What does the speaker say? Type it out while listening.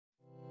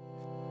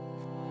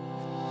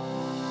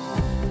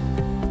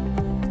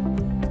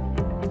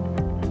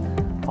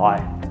Hi,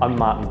 I'm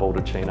Martin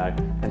Baldacchino,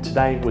 and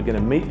today we're going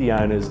to meet the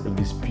owners of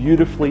this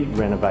beautifully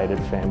renovated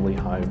family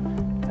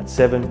home at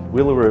 7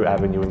 Willaroo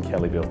Avenue in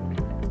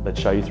Kellyville.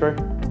 Let's show you through.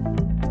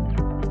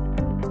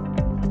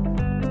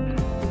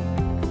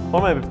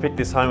 Why I picked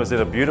this home was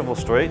in a beautiful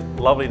street,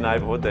 lovely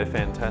neighbourhood, they're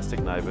fantastic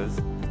neighbours,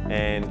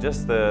 and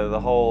just the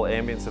whole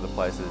ambience of the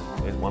place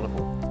is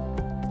wonderful.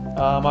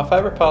 My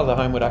favourite part of the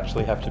home would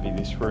actually have to be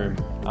this room,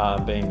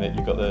 being that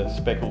you've got the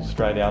speckles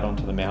straight out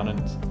onto the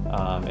mountains,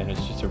 and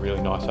it's just a really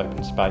nice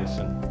open space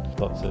and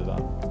lots of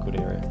good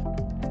area.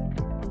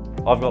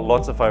 I've got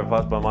lots of favourite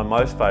parts, but my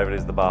most favourite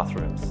is the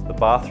bathrooms. The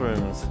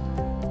bathrooms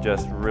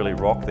just really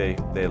rock.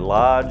 They're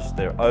large,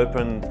 they're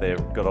open,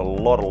 they've got a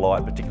lot of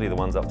light, particularly the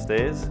ones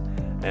upstairs,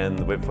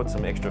 and we've put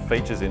some extra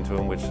features into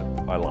them which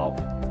I love.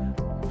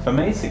 For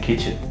me, it's the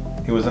kitchen.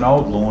 It was an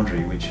old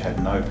laundry which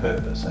had no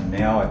purpose, and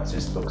now it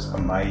just looks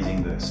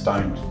amazing. The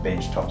stone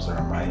bench tops are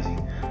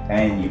amazing,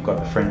 and you've got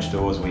the French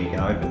doors where you can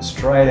open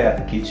straight out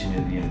the kitchen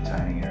into the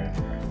entertaining area.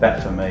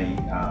 That for me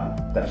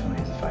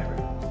is a favourite.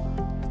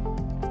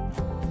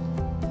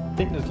 I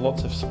think there's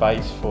lots of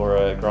space for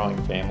a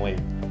growing family.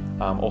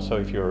 Also,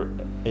 if you're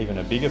even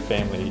a bigger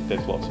family,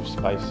 there's lots of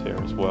space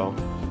there as well.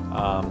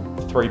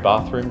 3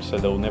 bathrooms, so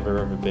there'll never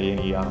ever be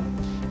any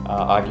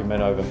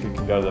argument over who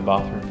can go to the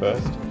bathroom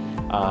first.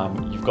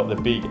 You've got the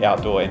big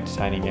outdoor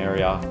entertaining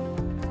area.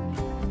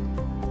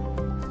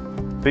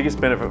 Biggest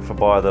benefit for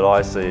buyer that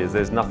I see is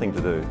there's nothing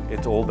to do.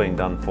 It's all been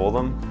done for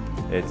them.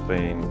 It's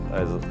been,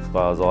 as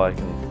far as I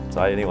can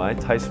say anyway,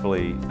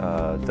 tastefully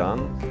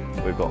done.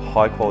 We've got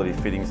high quality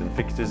fittings and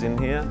fixtures in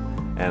here,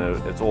 and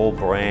it's all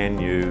brand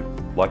new,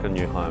 like a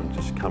new home.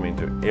 Just come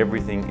into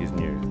everything is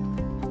new.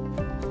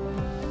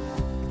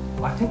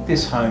 I think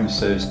this home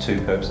serves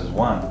 2 purposes.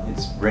 One,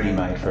 it's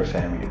ready-made for a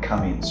family to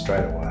come in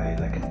straight away.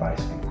 They can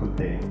basically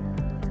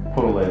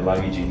put all their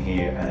luggage in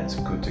here and it's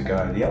good to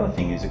go. The other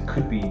thing is it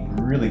could be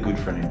really good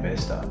for an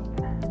investor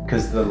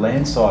because the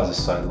land size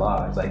is so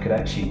large. They could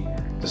actually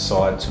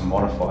decide to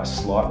modify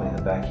slightly in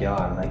the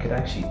backyard, and they could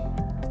actually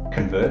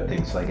convert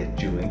things so they get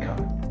dual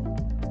income.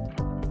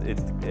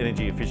 It's an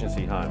energy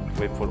efficiency home.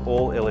 We've put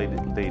all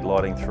LED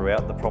lighting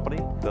throughout the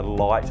property. The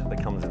light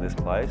that comes in this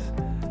place,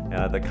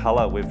 the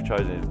colour we've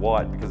chosen is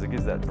white because it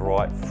gives that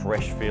bright,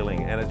 fresh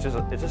feeling, and it's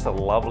just a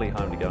lovely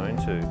home to go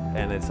into,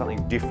 and there's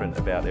something different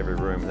about every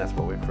room, and that's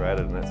what we've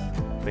created, and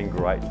it's been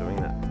great doing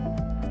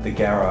that. The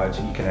garage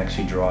you can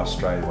actually drive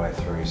straight away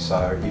through,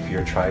 so if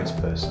you're a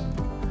tradesperson,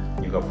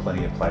 you've got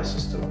plenty of place for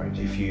storage.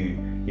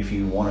 If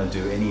you want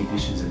to do any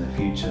additions in the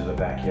future to the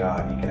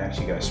backyard, you can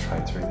actually go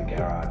straight through the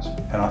garage.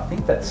 And I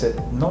think that's it.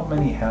 Not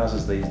many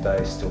houses these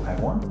days still have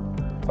one,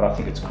 but I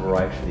think it's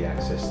great for the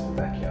access to the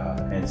backyard,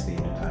 and it's the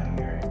entertaining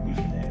area if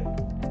you need it.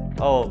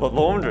 Oh, the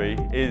laundry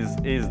is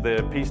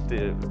the piece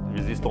de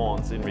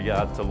resistance in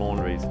regard to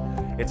laundries.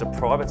 It's a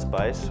private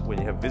space. When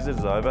you have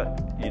visitors over,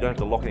 you don't have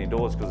to lock any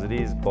doors because it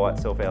is by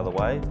itself out of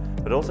the way,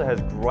 but it also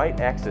has great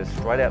access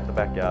straight out the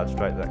backyard,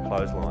 straight to that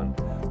clothesline.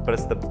 But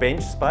it's the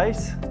bench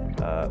space,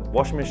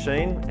 washing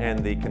machine,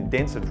 and the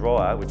condenser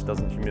dryer, which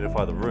doesn't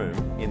humidify the room,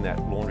 in that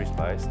laundry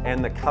space,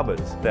 and the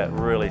cupboards that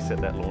really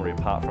set that laundry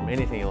apart from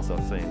anything else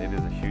I've seen. It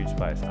is a huge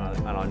space,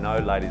 and I know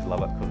ladies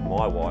love it because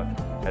my wife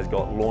has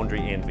got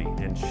laundry envy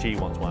and she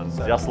wants one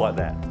just like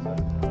that.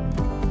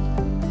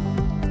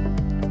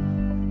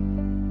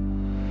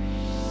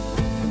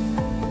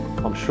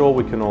 I'm sure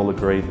we can all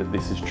agree that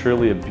this is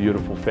truly a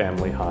beautiful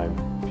family home.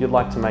 If you'd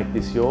like to make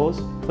this yours,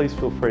 please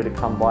feel free to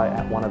come by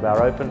at one of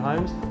our open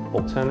homes.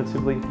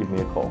 Alternatively, give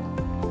me a call.